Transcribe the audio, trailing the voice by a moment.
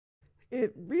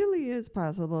It really is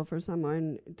possible for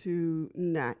someone to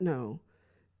not know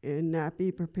and not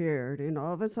be prepared. And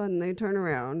all of a sudden they turn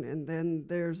around and then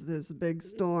there's this big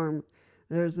storm,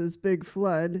 there's this big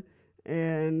flood,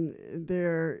 and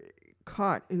they're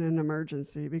caught in an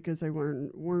emergency because they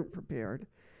weren't prepared.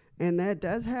 And that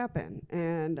does happen.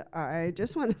 And I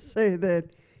just want to say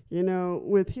that,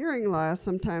 with hearing loss,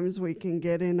 sometimes we can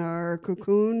get in our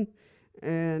cocoon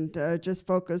and just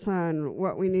focus on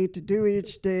what we need to do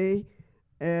each day.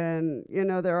 And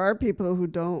there are people who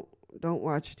don't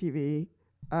watch TV.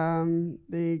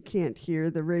 They can't hear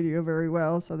the radio very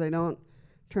well, so they don't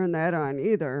turn that on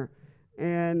either.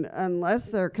 And unless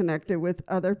they're connected with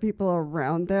other people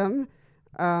around them,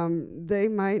 they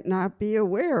might not be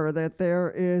aware that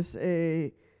there is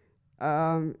a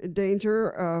danger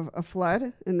of a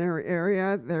flood in their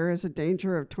area. There is a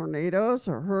danger of tornadoes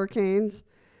or hurricanes,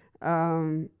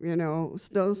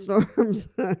 snowstorms.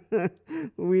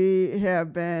 We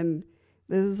have been,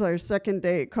 this is our second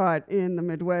day caught in the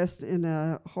Midwest in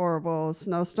a horrible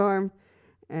snowstorm,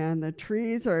 and the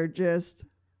trees are just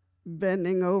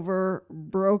bending over,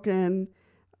 broken.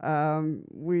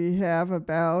 We have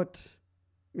about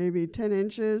maybe 10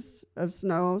 inches of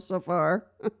snow so far.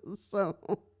 So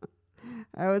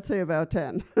I would say about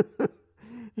 10.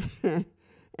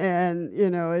 And,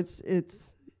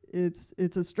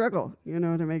 it's a struggle, to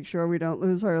make sure we don't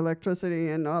lose our electricity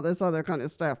and all this other kind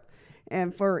of stuff.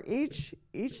 And for each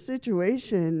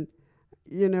situation,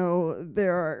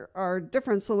 there are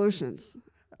different solutions.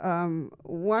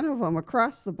 One of them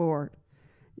across the board,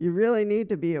 you really need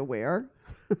to be aware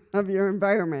of your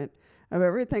environment, of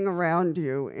everything around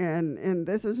you. And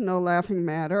this is no laughing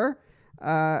matter,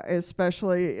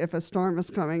 especially if a storm is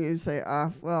coming and you say,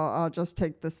 well, I'll just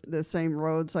take the same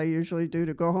roads I usually do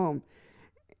to go home.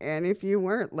 And if you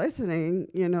weren't listening,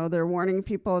 they're warning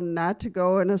people not to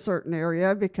go in a certain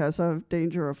area because of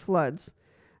danger of floods.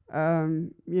 So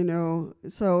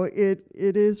it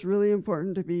is really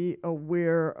important to be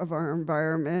aware of our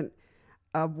environment,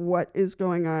 of what is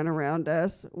going on around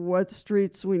us, what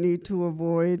streets we need to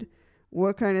avoid,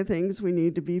 what kind of things we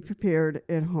need to be prepared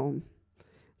at home.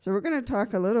 So we're going to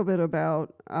talk a little bit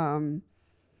about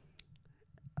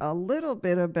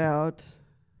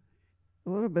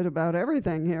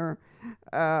everything here.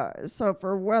 So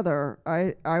for weather,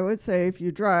 I would say if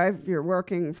you drive, if you're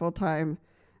working full time,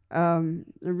 it's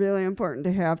really important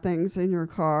to have things in your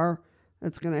car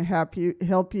that's going to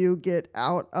help you get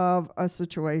out of a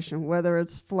situation, whether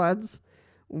it's floods,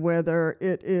 whether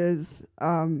it is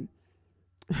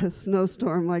a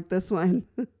snowstorm like this one,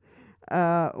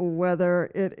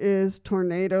 whether it is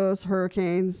tornadoes,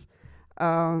 hurricanes.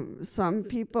 Some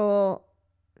people,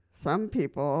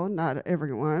 not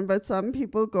everyone, but some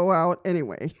people go out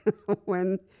anyway.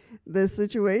 When the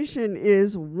situation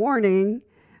is warning,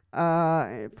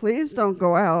 please don't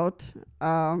go out.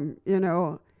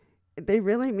 They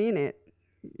really mean it.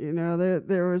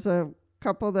 There was a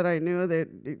couple that I knew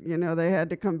that, they had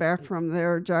to come back from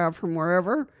their job from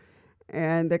wherever,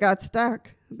 and they got stuck.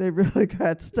 They really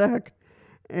got stuck.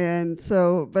 And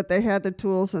so, but they had the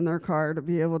tools in their car to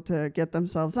be able to get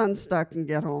themselves unstuck and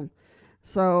get home.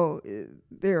 So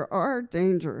there are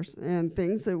dangers and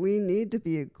things that we need to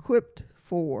be equipped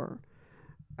for.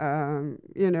 In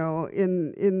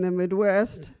the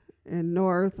Midwest and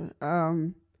North,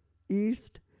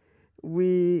 East,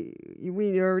 we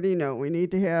already know we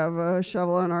need to have a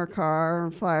shovel in our car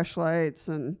and flashlights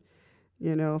and,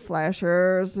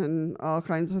 flashers and all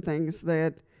kinds of things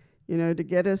that, to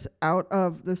get us out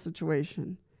of the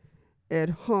situation. At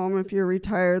home, if you're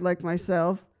retired like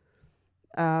myself,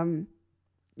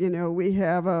 we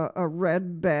have a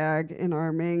red bag in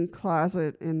our main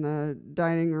closet in the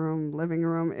dining room, living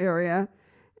room area,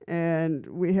 and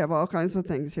we have all kinds of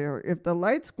things here. If the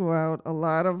lights go out, a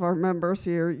lot of our members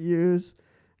here use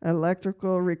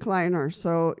electrical recliners.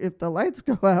 So if the lights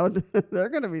go out, they're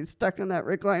going to be stuck in that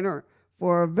recliner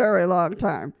for a very long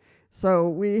time. So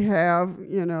we have,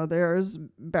 there's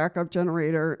backup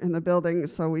generator in the building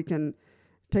so we can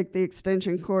take the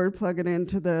extension cord, plug it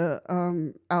into the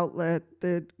outlet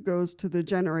that goes to the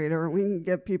generator, and we can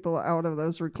get people out of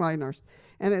those recliners.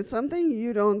 And it's something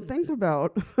you don't think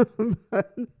about,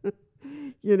 but,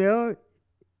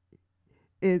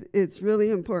 it's really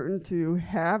important to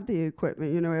have the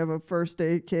equipment. We have a first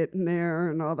aid kit in there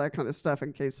and all that kind of stuff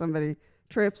in case somebody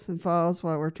trips and falls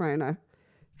while we're trying to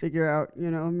figure out,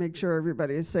 make sure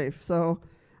everybody is safe. So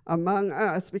among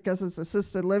us, because it's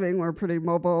assisted living, we're pretty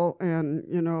mobile and,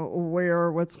 aware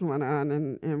of what's going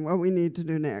on and what we need to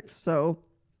do next. So,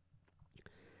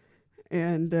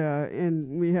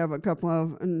 and we have a couple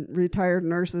of retired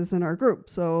nurses in our group.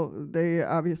 So they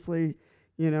obviously,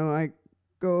 I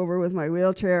go over with my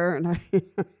wheelchair and I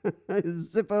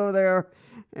zip over there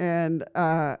and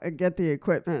get the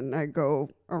equipment. And I go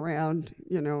around,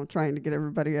 trying to get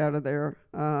everybody out of their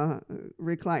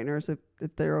recliners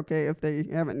if they're okay, if they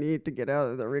have a need to get out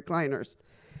of the recliners.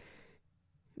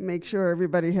 Make sure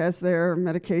everybody has their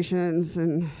medications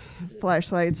and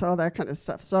flashlights, all that kind of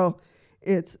stuff. So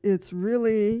it's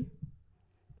really,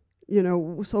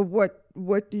 so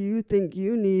what do you think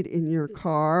you need in your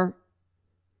car,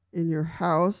 in your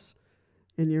house,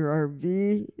 in your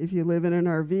RV, if you live in an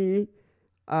RV,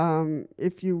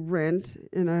 if you rent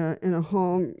in a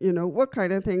home, what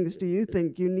kind of things do you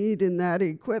think you need in that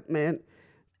equipment?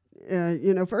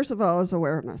 First of all, is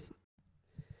awareness.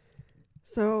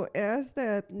 So as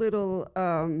that little,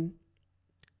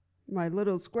 my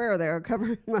little square there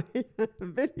covering my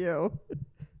video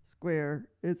square,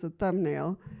 it's a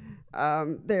thumbnail,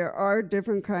 there are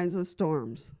different kinds of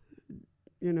storms.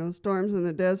 Storms in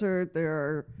the desert, there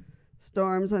are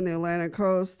storms on the Atlantic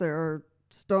coast, there are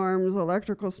storms,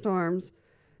 electrical storms.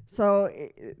 So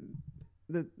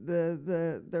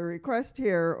the request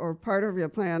here, or part of your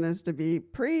plan, is to be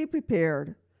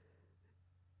pre-prepared.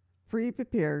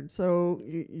 So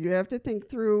you have to think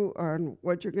through on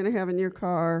what you're going to have in your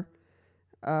car,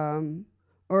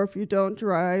 or if you don't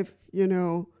drive,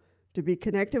 to be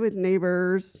connected with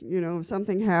neighbors. If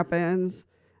something happens,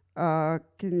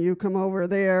 can you come over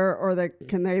there, or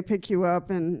can they pick you up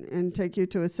and take you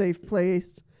to a safe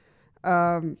place?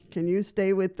 Can you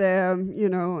stay with them,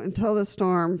 until the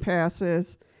storm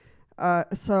passes?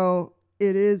 So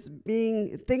it is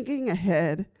thinking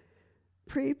ahead,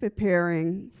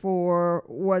 pre-preparing for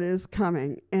what is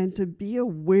coming, and to be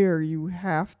aware you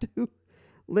have to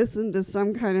listen to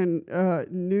some kind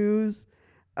of news.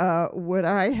 What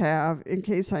I have, in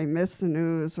case I miss the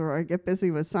news or I get busy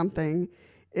with something,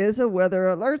 is a weather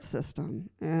alert system,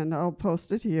 and I'll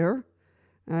post it here.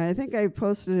 I think I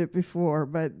posted it before,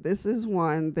 but this is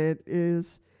one that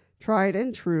is tried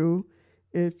and true.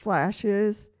 It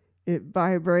flashes, it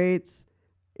vibrates,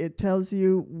 it tells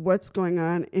you what's going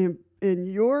on in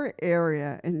your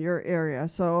area.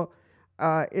 So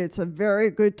it's a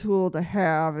very good tool to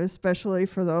have, especially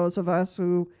for those of us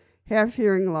who have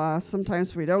hearing loss.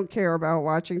 Sometimes we don't care about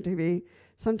watching TV.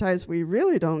 Sometimes we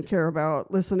really don't care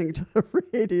about listening to the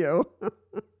radio.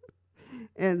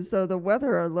 And so the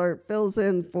weather alert fills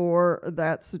in for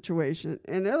that situation.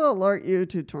 And it'll alert you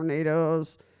to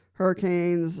tornadoes,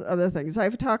 hurricanes, other things.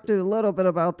 I've talked a little bit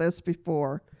about this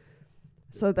before.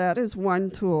 So that is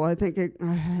one tool. I think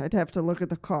I'd have to look at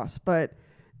the cost, but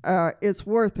it's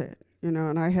worth it,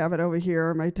 and I have it over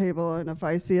here on my table, and if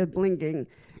I see it blinking,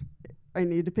 I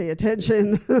need to pay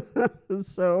attention.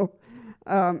 So,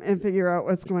 and figure out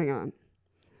what's going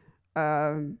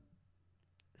on.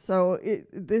 So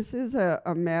this is a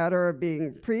matter of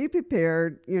being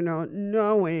pre-prepared,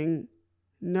 knowing,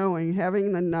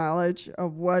 having the knowledge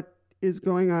of what is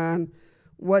going on,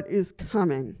 what is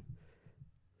coming.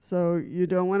 So you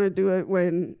don't want to do it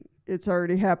when it's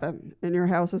already happened and your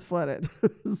house is flooded.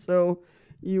 So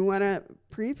you want to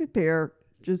pre-prepare,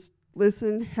 just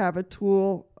listen, have a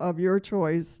tool of your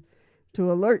choice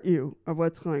to alert you of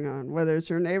what's going on, whether it's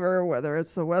your neighbor, whether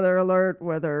it's the weather alert,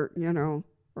 whether,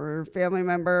 or family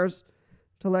members,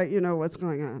 to let you know what's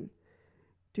going on.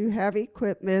 Do you have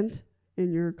equipment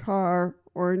in your car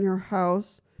or in your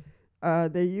house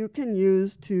that you can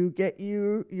use to get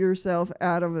yourself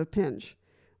out of a pinch?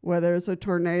 Whether it's a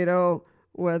tornado,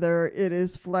 whether it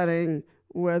is flooding,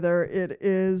 whether it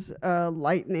is a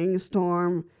lightning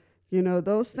storm,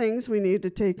 those things we need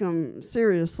to take them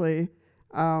seriously.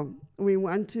 We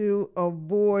want to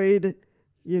avoid,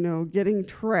 getting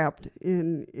trapped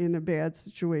in a bad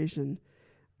situation.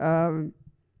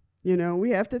 We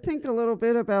have to think a little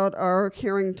bit about our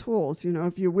hearing tools.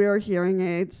 If you wear hearing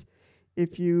aids,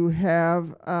 if you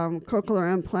have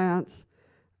cochlear implants,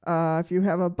 if you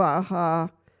have a Baha,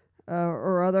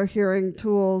 or other hearing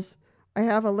tools. I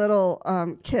have a little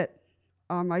kit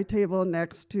on my table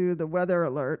next to the weather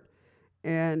alert,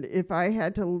 and if I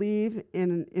had to leave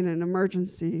in an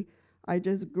emergency, I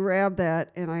just grab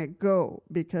that and I go,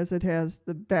 because it has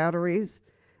the batteries,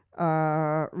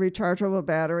 rechargeable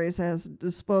batteries, has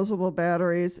disposable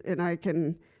batteries, and I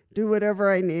can do whatever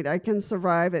I need. I can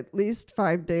survive at least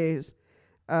 5 days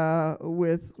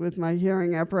with my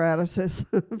hearing apparatuses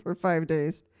for 5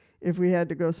 days if we had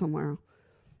to go somewhere.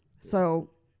 So,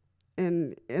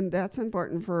 and that's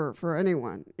important for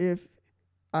anyone. If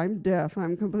I'm deaf,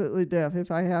 I'm completely deaf. If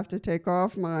I have to take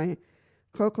off my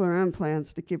cochlear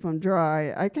implants to keep them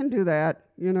dry, I can do that.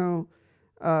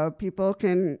 People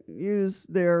can use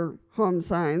their home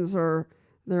signs or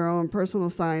their own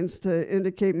personal signs to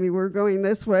indicate me we're going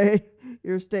this way.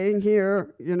 you're staying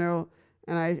here,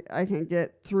 and I can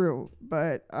get through,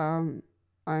 but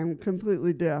I'm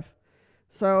completely deaf.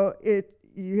 So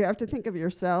you have to think of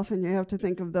yourself, and you have to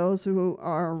think of those who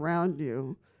are around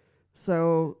you.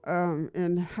 So,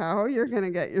 and how you're going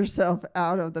to get yourself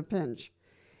out of the pinch.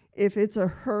 If it's a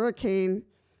hurricane,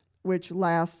 which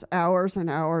lasts hours and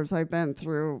hours, I've been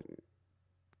through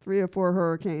 3 or 4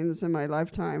 hurricanes in my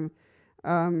lifetime.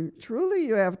 Truly,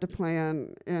 you have to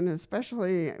plan, and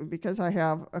especially because I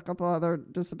have a couple other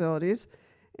disabilities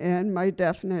and my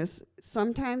deafness,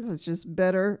 sometimes it's just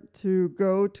better to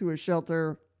go to a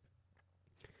shelter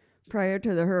prior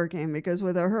to the hurricane, because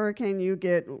with a hurricane, you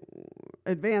get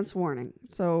advance warning.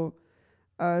 So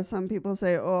some people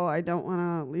say, oh, I don't want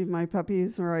to leave my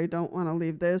puppies, or I don't want to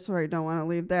leave this, or I don't want to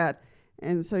leave that.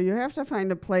 And so you have to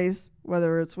find a place,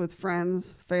 whether it's with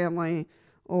friends, family,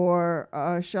 or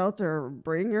a shelter.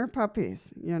 Bring your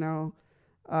puppies,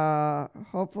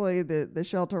 Hopefully the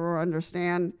shelter will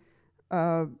understand.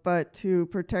 But to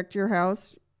protect your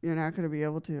house, you're not going to be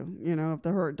able to,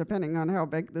 if depending on how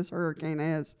big this hurricane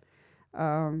is.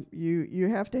 You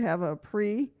have to have a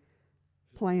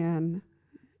pre-plan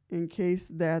in case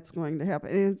that's going to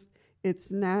happen.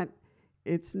 It's not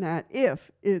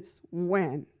if, it's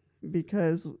when,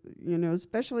 because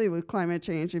especially with climate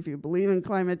change, if you believe in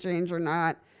climate change or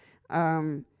not,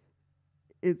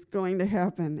 it's going to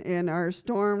happen, and our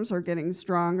storms are getting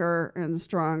stronger and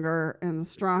stronger and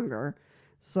stronger.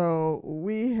 So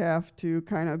we have to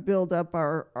kind of build up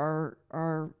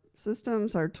our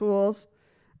systems, our tools,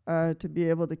 to be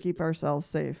able to keep ourselves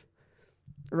safe.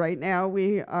 Right now,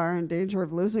 we are in danger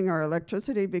of losing our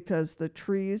electricity because the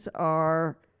trees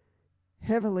are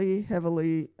heavily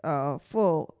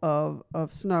full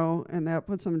of snow, and that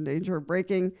puts them in danger of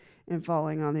breaking and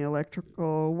falling on the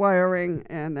electrical wiring,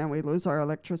 and then we lose our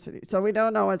electricity. So we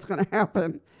don't know what's going to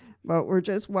happen, but we're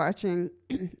just watching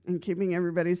and keeping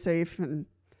everybody safe, and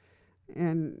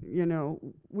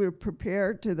we're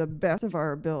prepared to the best of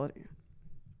our ability.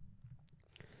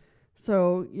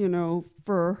 So,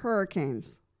 for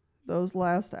hurricanes, those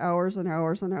last hours and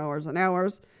hours and hours and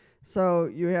hours. So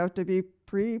you have to be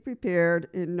pre-prepared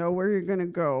and know where you're going to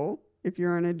go if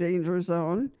you're in a danger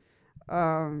zone.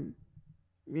 Some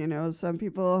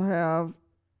people have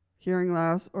hearing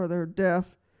loss or they're deaf,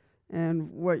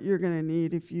 and what you're going to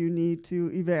need if you need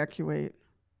to evacuate.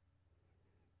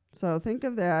 So think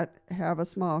of that. Have a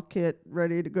small kit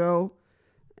ready to go,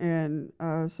 and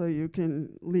so you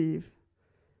can leave.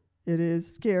 It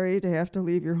is scary to have to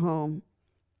leave your home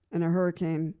in a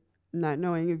hurricane, not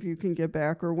knowing if you can get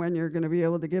back or when you're going to be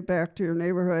able to get back to your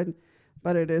neighborhood,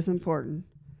 but it is important.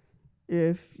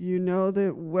 If you know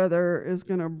that weather is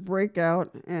going to break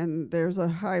out and there's a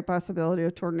high possibility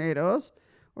of tornadoes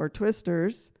or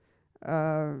twisters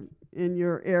in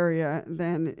your area,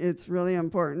 then it's really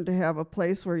important to have a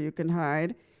place where you can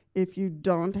hide. If you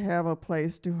don't have a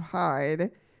place to hide,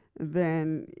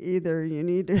 then either you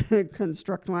need to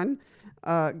construct one,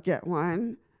 get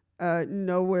one,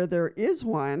 know where there is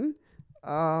one,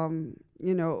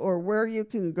 or where you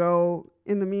can go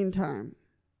in the meantime.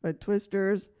 But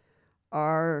twisters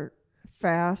are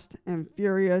fast and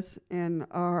furious and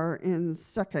are in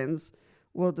seconds,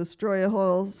 will destroy a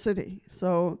whole city.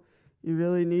 So you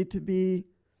really need to be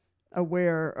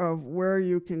aware of where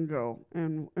you can go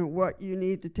and what you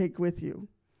need to take with you.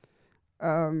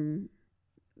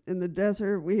 In the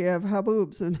desert, we have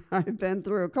haboobs, and I've been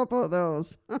through a couple of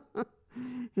those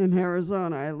in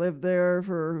Arizona. I lived there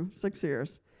for 6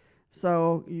 years.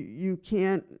 So you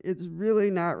can't, it's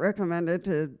really not recommended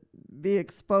to be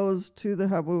exposed to the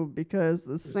haboob because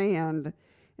the sand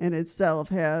in itself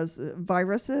has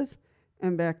viruses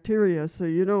and bacteria, so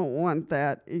you don't want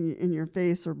that in your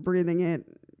face or breathing it.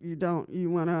 You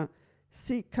want to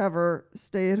seek cover,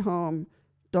 stay at home,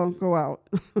 don't go out.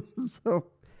 So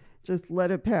just let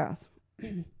it pass.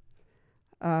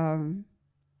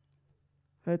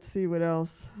 Let's see what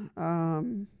else.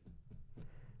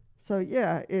 So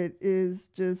yeah, it is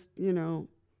just,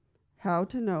 how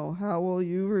to know. How will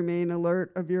you remain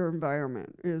alert of your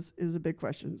environment is a big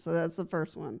question. So that's the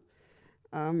first one.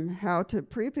 How to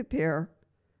prepare,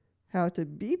 how to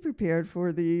be prepared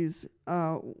for these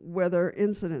weather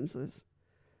incidences.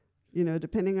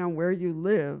 Depending on where you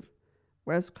live,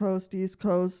 West Coast, East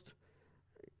Coast,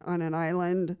 on an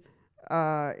island,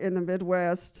 in the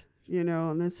Midwest,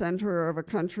 in the center of a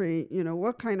country,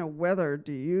 what kind of weather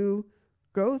do you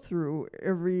go through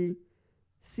every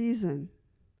season?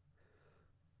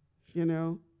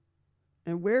 And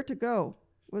where to go?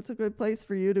 What's a good place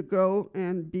for you to go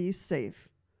and be safe?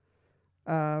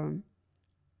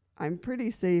 I'm pretty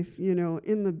safe,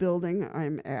 in the building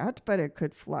I'm at, but it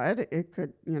could flood. It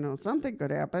could, something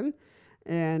could happen.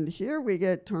 And here we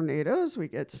get tornadoes, we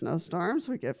get snowstorms,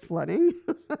 we get flooding.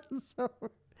 So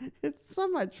it's so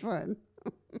much fun.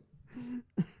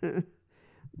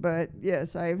 But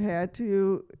yes, I've had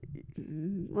to,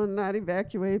 well, not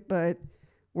evacuate, but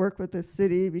work with the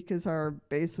city because our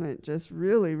basement just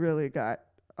really, really got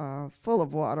full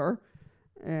of water.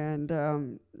 And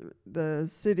the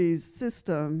city's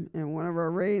system in one of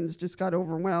our rains just got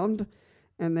overwhelmed.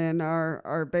 And then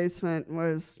our basement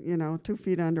was, 2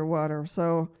 feet underwater.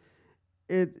 So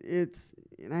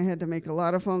and I had to make a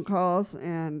lot of phone calls,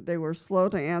 and they were slow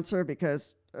to answer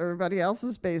because everybody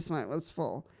else's basement was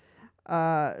full.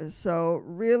 So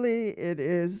really it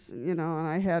is, and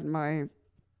I had my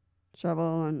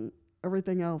shovel and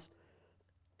everything else.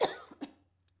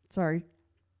 Sorry.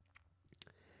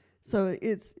 So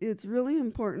it's really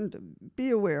important to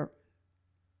be aware,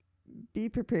 be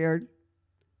prepared,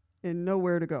 and know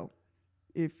where to go.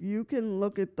 If you can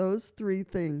look at those 3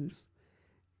 things,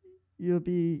 you'll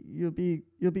be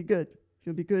good.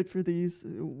 You'll be good for these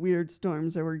weird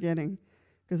storms that we're getting,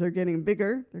 because they're getting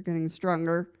bigger, they're getting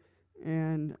stronger,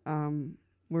 and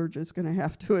we're just going to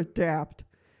have to adapt.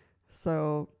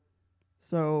 So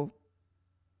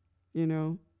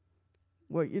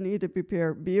what you need to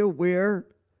prepare, be aware,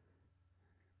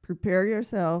 prepare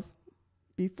yourself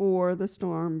before the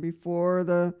storm, before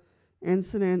the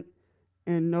incident,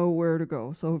 and know where to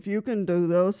go. So if you can do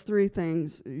those 3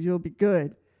 things, you'll be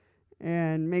good.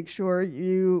 And make sure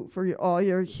for all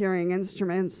your hearing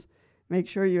instruments, make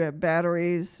sure you have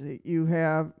batteries, you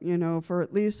have, for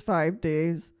at least 5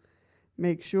 days.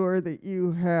 Make sure that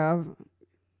you have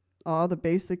all the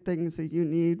basic things that you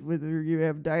need, whether you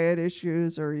have diet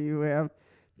issues or you have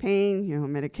pain,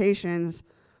 medications,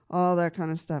 all that kind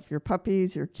of stuff. Your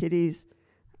puppies, your kitties,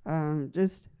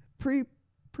 just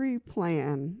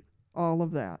pre-plan all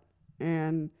of that.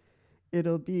 And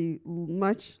it'll be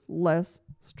much less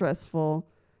stressful,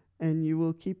 and you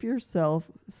will keep yourself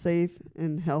safe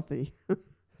and healthy.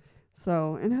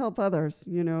 And help others.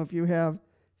 If you have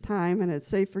time and it's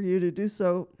safe for you to do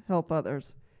so, help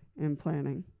others in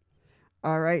planning.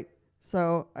 All right.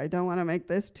 So I don't want to make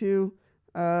this too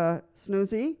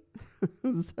snoozy.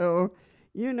 So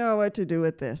you know what to do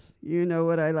with this. You know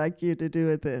what I like you to do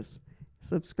with this.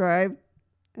 Subscribe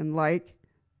and like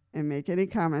and make any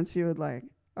comments you would like.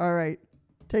 All right.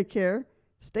 Take care.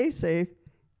 Stay safe.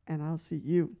 And I'll see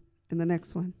you in the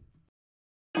next one.